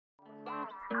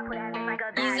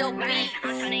So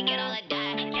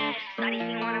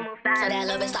that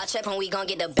little bitch start tripping, we gon'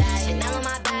 get the bag. And now on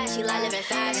my back, she like living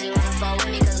fast. She wanna fall with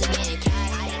me cause we getting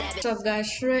cash. What's up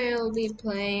guys, today I'll be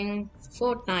playing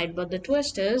Fortnite, but the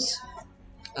twist is,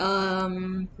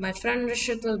 my friend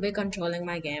Rishit will be controlling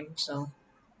my game, so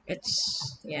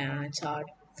it's hard.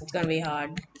 It's gonna be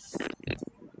hard.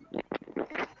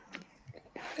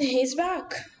 He's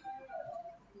back.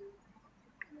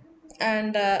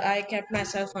 And I kept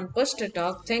myself on push to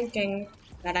talk thinking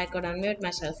that I could unmute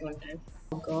myself one time.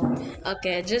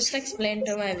 Okay, just explain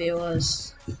to my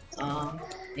viewers.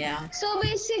 Yeah. So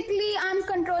basically, I'm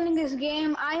controlling his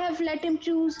game. I have let him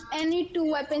choose any two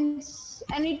weapons,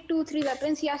 any 2-3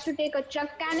 weapons. He has to take a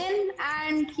chuck cannon,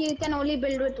 and he can only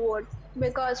build with wood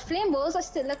because flame bows are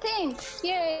still a thing.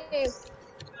 Yay!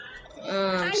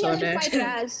 I'm And he so has to dead. fight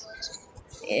Raz.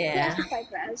 He has Yeah. to fight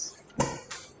Raz.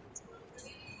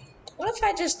 What if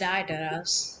I just die to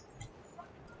us?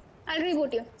 I'll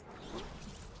reboot you.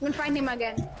 We'll find him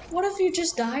again. What if you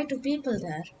just die to people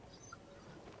there?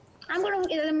 I'm gonna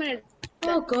eliminate.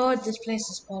 Oh god, this place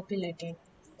is populated.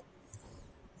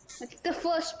 It's the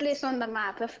first place on the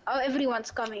map. If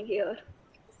everyone's coming here.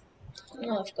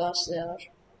 No, of course they are.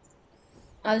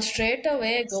 I'll straight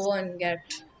away go and get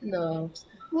the...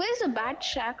 Where's the bat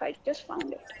shack? I just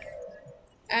found it.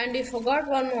 And you forgot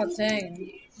one more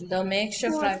thing. The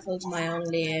makeshift What? rifle's my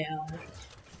only AR.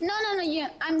 No, yeah,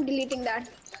 I'm deleting that.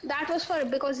 That was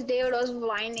because David was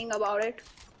whining about it.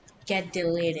 Get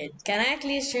deleted. Can I at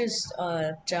least use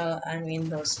those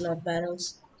slurp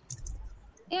barrels?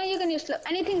 Yeah, you can use slurp.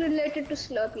 Anything related to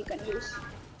slurp you can use.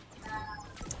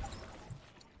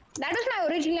 That was my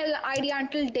original idea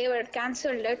until David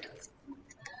cancelled it.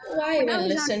 Why Now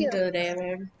even he's not listen here. to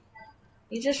David?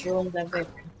 He just ruined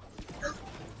everything.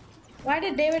 Why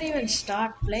did David even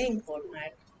start playing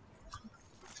Fortnite?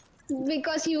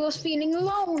 Because he was feeling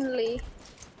lonely.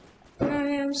 I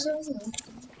am so...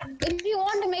 If you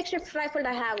want a makeshift rifle,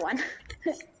 I have one.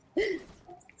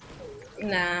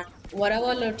 Nah,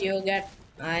 whatever loot you get,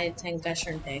 I think I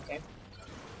should take it.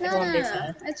 It won't be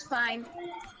fair. It's fine.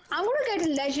 I'm gonna get a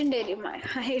legendary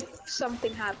if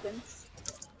something happens.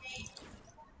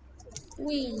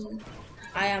 Wee.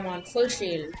 I am on full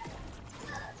shield.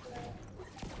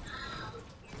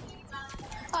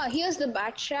 Oh, here's the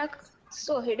bat shack.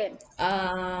 So hidden.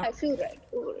 I feel right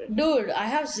over it. Dude, I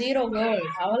have 0 gold.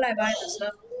 How will I buy the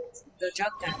stuff? The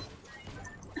jug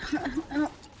can.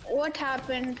 What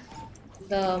happened?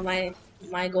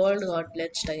 My gold got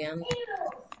glitched again.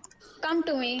 Come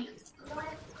to me.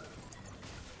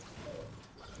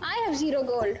 I have 0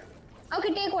 gold.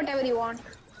 Okay, take whatever you want.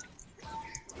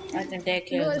 I can take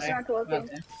you. Gold is not working.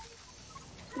 Okay.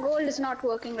 Gold is not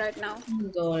working right now.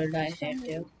 Gold, I hate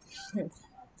you.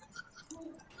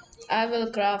 I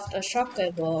will craft a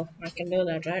shotgun bow. I can do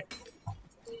that, right?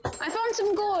 I found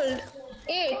some gold.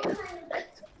 8.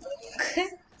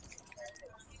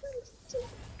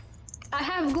 I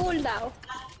have gold now.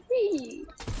 Whee.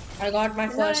 I got my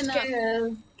first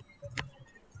kill.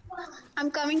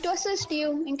 I'm coming to assist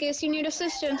you in case you need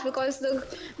assistance because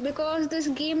this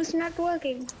game is not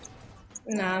working.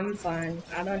 Nah, I'm fine.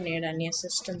 I don't need any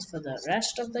assistance for the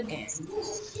rest of the game.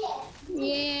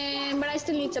 Yeah, but I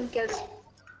still need some kills.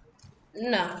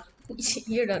 No,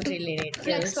 you don't really need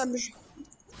Flex kills. on this.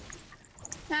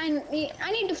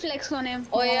 I need to flex on him.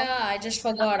 Oh yeah, I just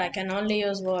forgot. I can only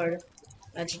use word.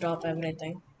 Let's drop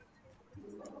everything.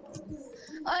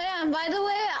 Oh yeah, by the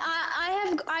way,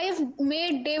 I have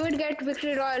made David get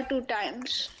victory royale 2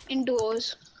 times in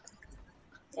duos.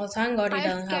 Oh, thank God he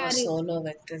doesn't have a solo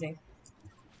victory.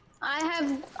 I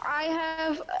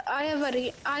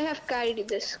have carried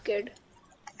this kid.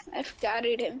 I've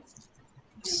carried him.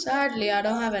 Sadly, I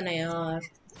don't have an AR.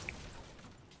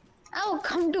 Oh,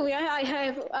 come to me. I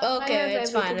have. Okay,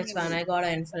 it's fine. It's fine. I gotta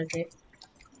infiltrate.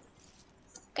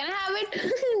 Can I have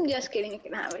it? Just kidding. You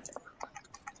can have it.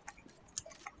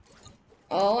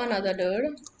 Oh, another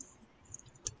dude.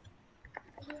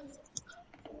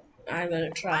 I will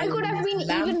try. I could have been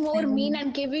even more mean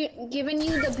and given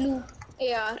you the blue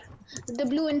AR, the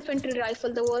blue infantry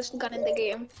rifle, the worst gun in the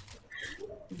game.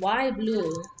 Why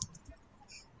blue?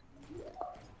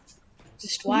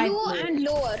 Just why blue? Blue and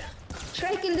lower. Should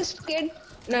I kill this kid?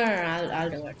 No, I'll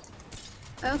do it.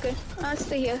 Okay, I'll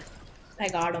stay here. I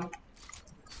got him.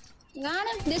 Got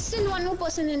him. There's still one more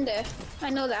person in there.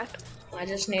 I know that. I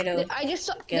just need to. I just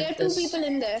saw there are 2 people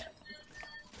in there.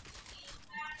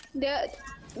 There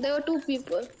were 2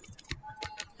 people.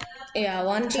 Yeah,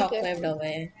 one shockwave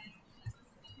away.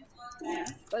 Yeah,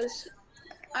 because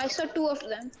I saw 2 of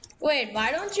them. Wait,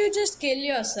 why don't you just kill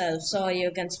yourself so you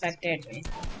can spectate me?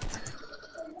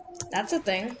 That's a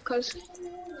thing. Cause,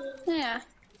 yeah.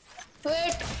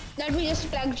 Wait, let me just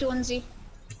flag Jonesy.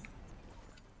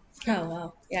 Oh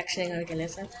wow, you're actually gonna kill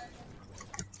yourself.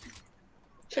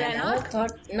 Should I I never not?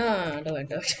 thought. No, do it,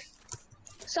 do it.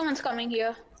 Someone's coming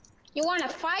here. You wanna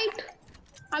fight?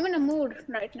 I'm in a mood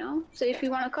right now. So if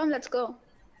you wanna come, let's go.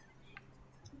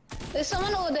 There's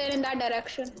someone over there in that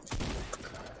direction.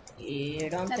 You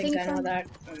don't I think think I know from that?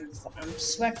 I'm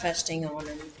sweat festing on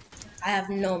him. I have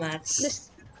no mats. this.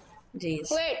 Jeez.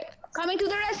 Wait, coming to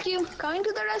the rescue! Coming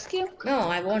to the rescue! No,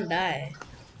 I won't die.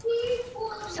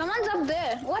 Someone's up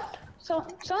there. What?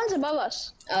 Someone's above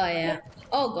us. Oh yeah.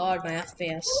 Oh god, my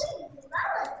FPS.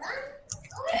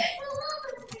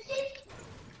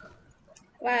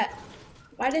 Why?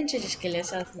 Why didn't you just kill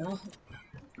yourself now?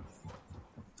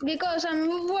 Because I'm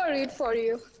worried for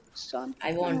you, son. I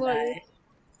I'm won't worried. die.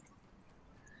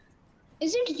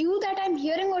 Is it you that I'm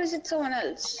hearing, or is it someone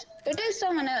else? It is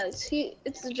someone else.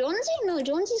 It's Jonesy? No,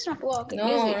 Jonesy's not walking, No,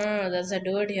 is no, he? no. There's a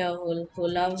dude here who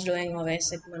loves doing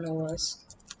basic maneuvers.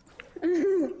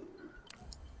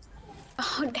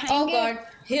 Oh, dang Oh it. god,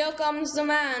 here comes the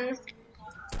man.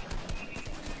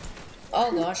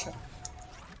 Oh gosh.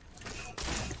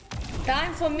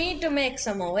 Time for me to make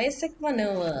some basic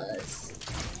maneuvers.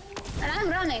 And I'm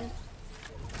running.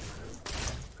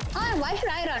 Oh, why should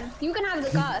I run? You can have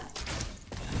the car.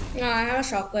 No, I have a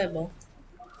shockwave bow.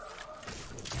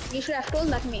 You should have told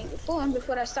that me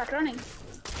before I start running.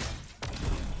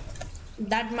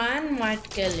 That man might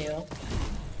kill you.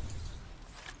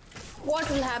 What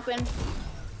will happen?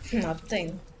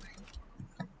 Nothing.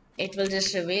 It will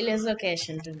just reveal his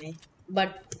location to me.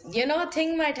 But you know, a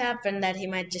thing might happen that he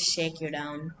might just shake you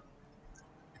down.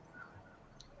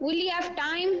 Will you have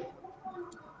time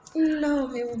No,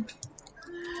 he won't.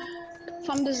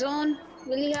 from the zone?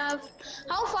 Will you have?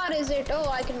 How far is it? Oh,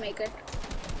 I can make it.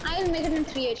 I will make it in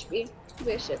 3 HP,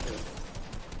 basically.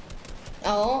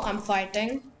 Oh, I'm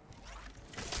fighting.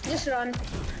 Just run.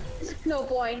 No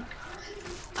point.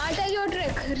 I'll tell you a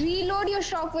trick. Reload your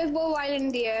shockwave bow while in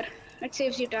the air. It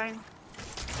saves you time.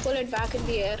 Pull it back in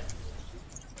the air.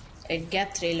 It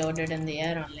gets reloaded in the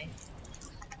air only.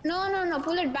 No.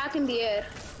 Pull it back in the air.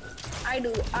 I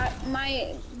do.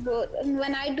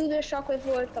 When I do the shockwave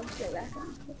bow, it comes like that.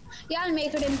 Yeah, I'll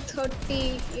make it in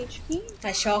 30 HP.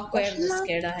 My shockwave just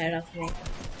get ahead of me.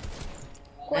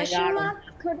 Question mark?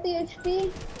 30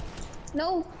 HP?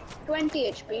 No,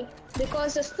 20 HP.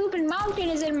 Because the stupid mountain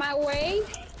is in my way.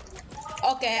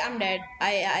 Okay, I'm dead.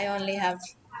 I only have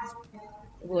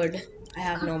wood. I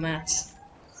have no mats.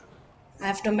 I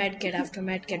have to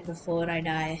medkit before I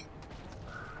die.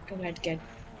 To medkit.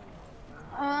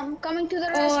 Coming to the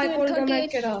Oh, rescue I in pulled the 30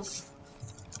 medkit HP. off.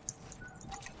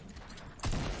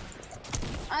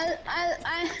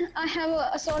 I have an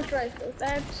assault rifle.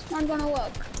 That's not gonna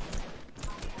work.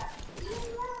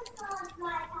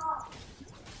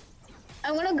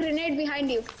 I'm gonna grenade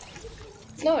behind you.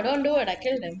 No, don't do it. I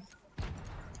killed him.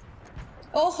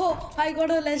 Oh, I got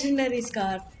a legendary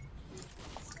scar.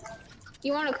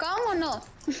 You wanna come or no?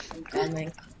 I'm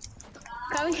coming.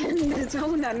 Coming in the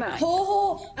zone or not?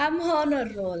 I'm on a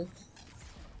roll.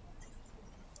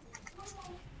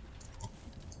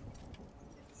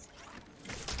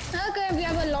 Okay, you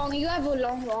have a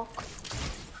long walk.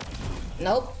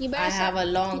 Nope. You better I have start-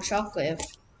 a long shockwave.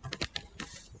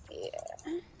 Yeah.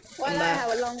 Well, I'm I back.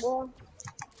 have a long walk.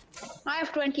 I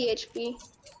have 20 HP.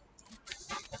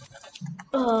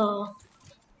 Oh.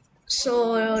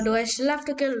 So, do I still have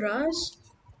to kill Raz?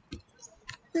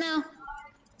 No.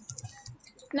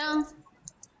 No.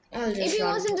 I'll If just he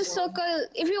run was in for this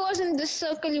zone.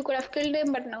 circle, you could have killed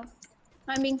him, but no.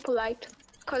 I'm being polite.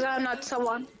 Cause I'm not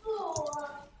someone.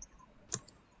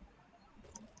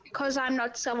 Cause I'm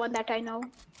not someone that I know.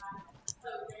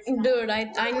 Dude,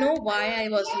 I know why I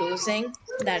was losing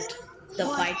the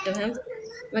fight to him.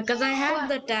 Because I had What?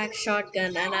 the tac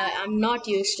shotgun and I'm not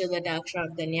used to the tac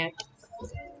shotgun yet.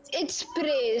 It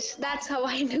sprays. That's how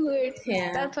I do it.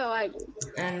 Yeah. That's how I do.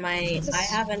 And I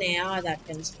have an AR that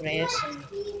can spray, so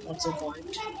what's the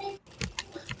point?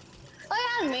 Oh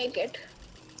yeah, I'll make it.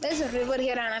 There's a river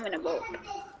here and I'm in a boat.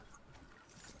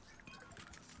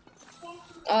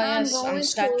 Oh I'm yes, I'm going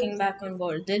stacking to- back on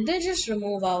gold. Did they just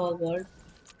remove our gold?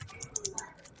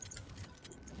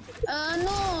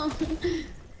 No.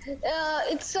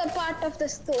 It's a part of the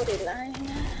storyline.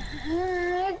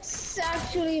 It's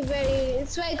actually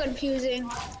it's very confusing.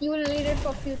 You will need it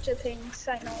for future things,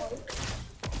 I know it.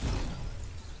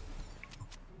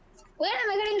 Where am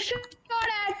I getting shot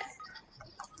at?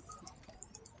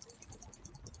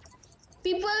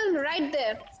 People right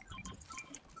there.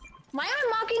 Why am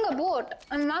I marking a boat?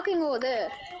 I'm marking over there.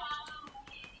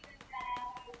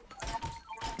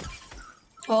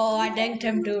 Oh, I dinked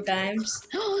him 2 times.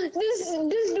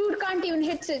 this dude can't even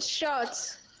hit his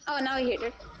shots. Oh, now he hit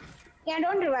it. Yeah,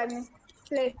 don't revive me.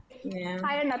 Play. Yeah.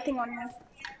 I had nothing on me.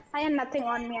 I had nothing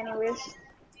on me anyways.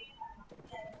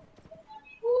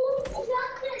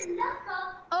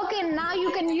 Okay, now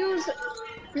you can use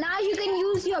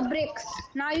your bricks.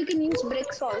 Now you can use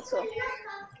bricks also.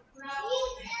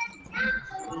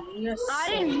 Yes, sir.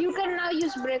 Aryan, you can now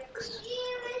use bricks.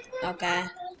 Okay.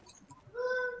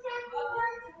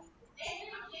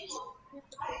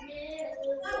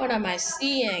 What am I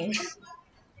seeing?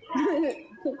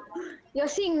 You're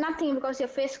seeing nothing because your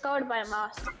face covered by a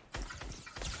mask.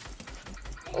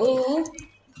 Ooh.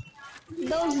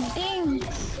 Those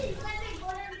dinks.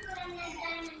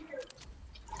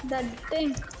 The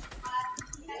dink.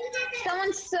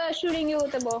 Someone's shooting you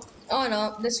with a bow. Oh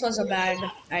no, this was a bad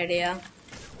idea.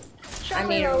 I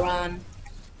need Shockwave to out. run.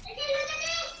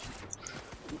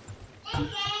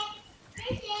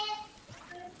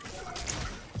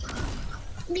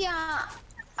 Yeah,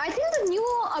 I think the new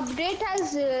update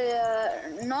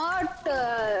has not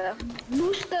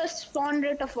boosted the spawn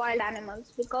rate of wild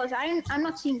animals because I'm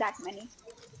not seeing that many.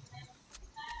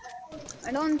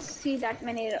 I don't see that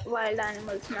many wild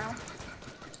animals now.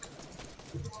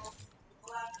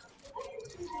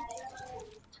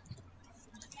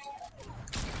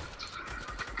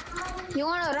 You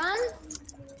wanna run?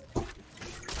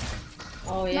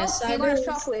 Oh Nope, yes, I you're gonna do.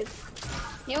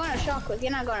 shockwave. You're gonna shockwave.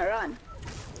 You're not gonna run.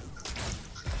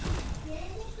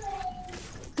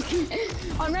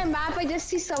 On my map, I just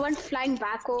see someone flying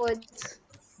backwards.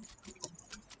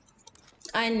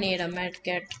 I need a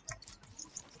medkit.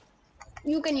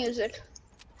 You can use it.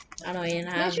 I don't even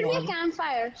There have should be a one.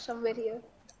 campfire somewhere here.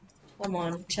 Come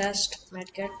on, chest,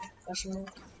 medkit, question mark.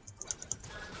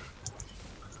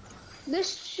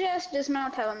 This chest does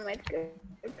not have a medkit.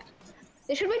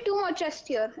 There should be 2 more chests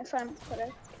here, if I'm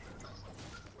correct.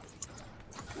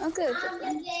 Okay, it's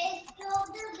okay.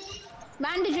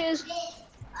 Bandages.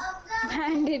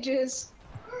 Bandages.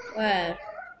 Where?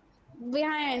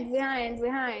 Behind.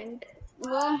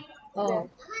 Go. There. Oh,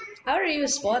 how do you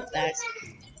spot that?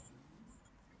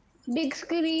 Big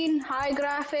screen, high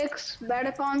graphics,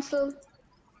 better console.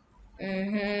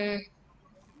 Mm-hmm.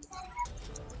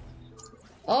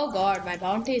 Oh god, my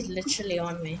bounty is literally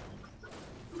on me.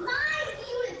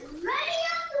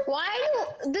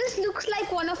 This looks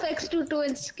like one of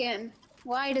X22's skin.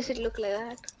 Why does it look like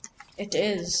that? It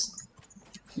is.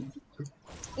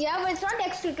 Yeah, but it's not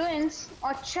X2 twins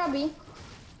or chubby.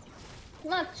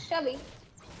 Not chubby.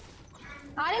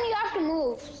 Aryan, you have to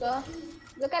move, so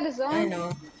look at the zone. I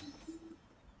know.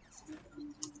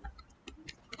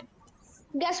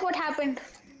 Guess what happened?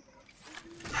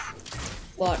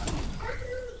 What?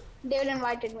 David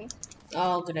invited me.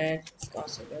 Oh great, of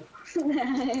course it did.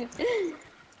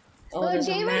 Oh, Uh, there's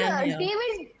a David, man uh, here.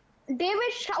 David,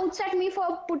 David shouts at me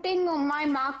for putting my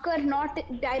marker not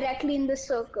directly in the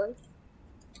circle,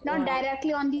 not Wow.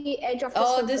 directly on the edge of the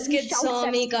Oh, circle. this He kid shouts saw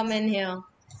at me me. come in here.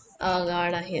 Oh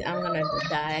god, I'm gonna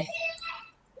die.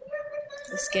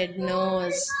 This kid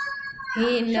knows. He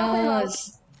Shockwave out.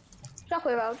 knows.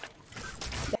 Shockwave out.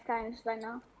 Times by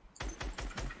now.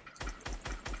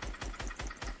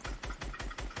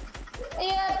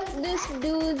 Yep, this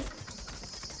dude.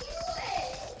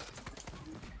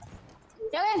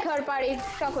 You're in third party.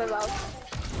 Shockwave out.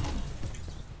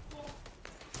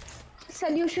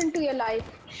 Solution to your life.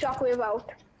 Shockwave out.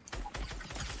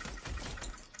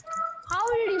 How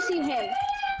did you see him?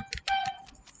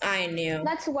 I knew.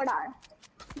 That's what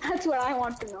I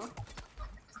want to know.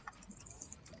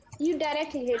 You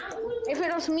directly hit him. If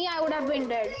it was me, I would have been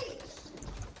dead.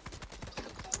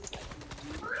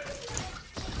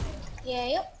 Yeah,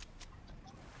 yep.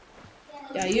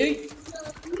 Yeah, you.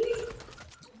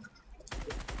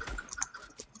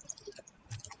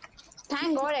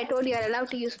 Thank God I told you you're allowed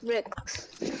to use bricks.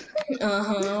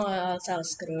 Else I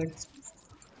was screwed.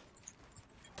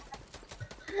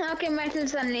 Okay,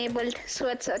 metal's enabled.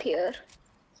 Sweats are here.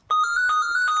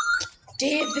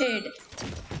 David!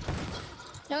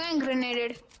 You're getting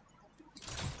grenaded.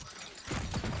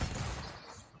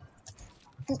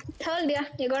 Told ya,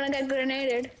 you're gonna get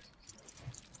grenaded.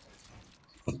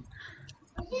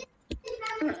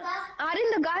 Arin,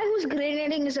 the guy who's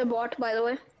grenading is a bot, by the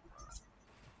way.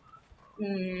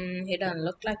 He doesn't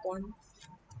look like one.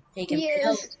 He can He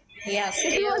build. is. He has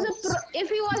If he was a skills.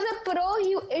 pro,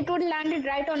 it would landed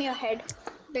right on your head.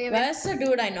 David. Where's the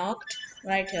dude I knocked?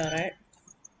 Right here, right?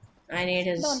 I need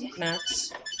his Don't.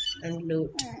 mats and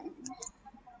loot.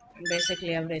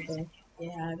 Basically everything he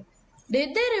had.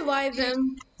 Did they revive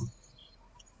him?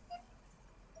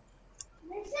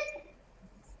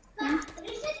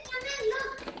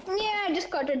 Yeah, I just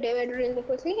cut a David really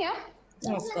quickly. Yeah.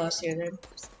 Of course you did.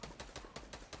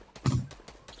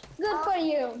 Good for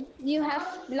you. You have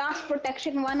last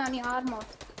protection 1 on your armor.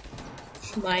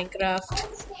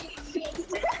 Minecraft.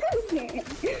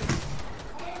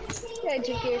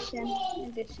 Education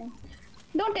edition.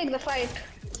 Don't take the fight.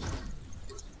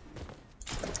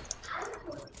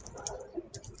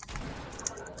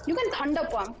 You can thunder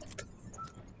pump.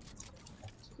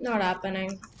 Not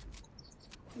happening.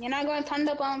 You're not going to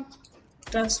thunder pump.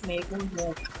 Trust me, it won't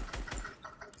work.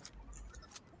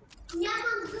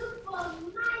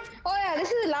 Oh yeah,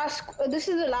 this is the last. This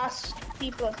is the last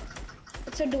people.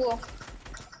 It's a duo.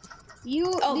 These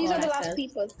God, are the I last fell.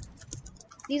 people.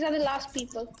 These are the last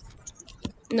people.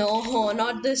 No,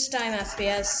 not this time,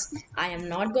 FPS. I am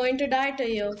not going to die to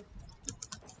you.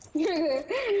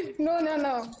 No.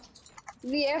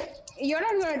 You're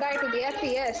not gonna die to the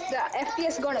FPS. The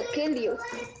FPS gonna kill you.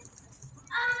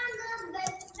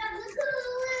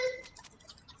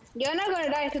 You're not gonna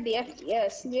die to the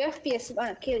FPS. The FPS is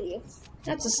gonna kill you.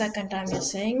 That's the second time you're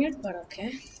saying it, but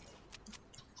okay.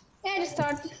 Yeah, I just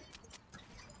thought.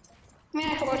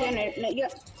 I forgot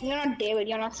you're not David.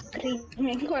 You're not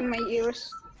screaming on my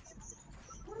ears.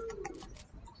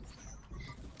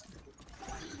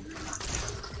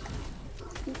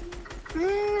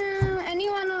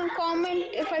 Anyone want to comment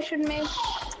if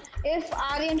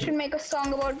Aryan should make a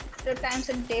song about the times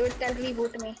that David can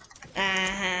reboot me?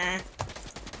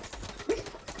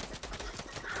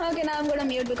 Okay, now I'm gonna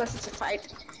mute because it's a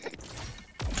fight.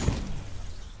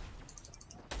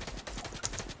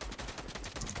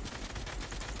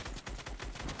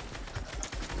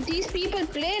 These people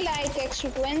play like extra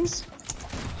twins.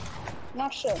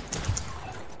 Not sure.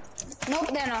 Nope,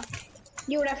 they're not.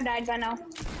 You would have died by now.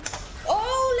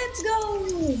 Oh, let's go!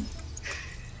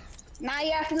 Now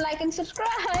you have to like and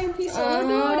subscribe. He's so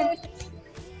good at it.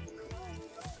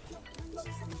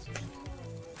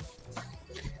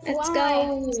 Let's Why?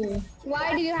 go!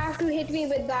 Why do you have to hit me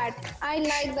with that? I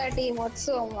like that emote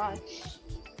so much.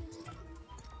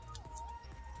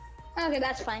 Okay,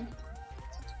 that's fine.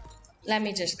 Let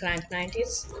me just grind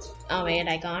 90s. Oh wait,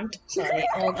 I can't. Sorry.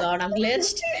 Oh god, I'm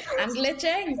glitched. I'm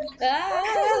glitching.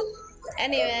 Ah!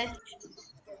 Anyway,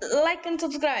 like and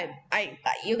subscribe.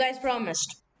 You guys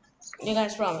promised. You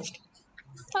guys promised.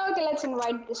 Okay, let's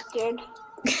invite this kid.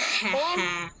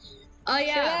 Oh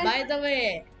yeah, by the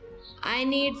way, I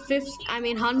need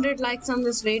 100 likes on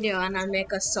this video and I'll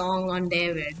make a song on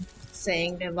David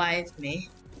saying revive me.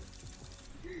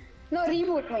 No,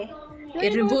 reboot me.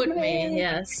 Reboot me,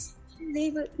 yes.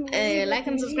 Reboot me. Like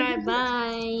and subscribe,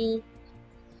 bye.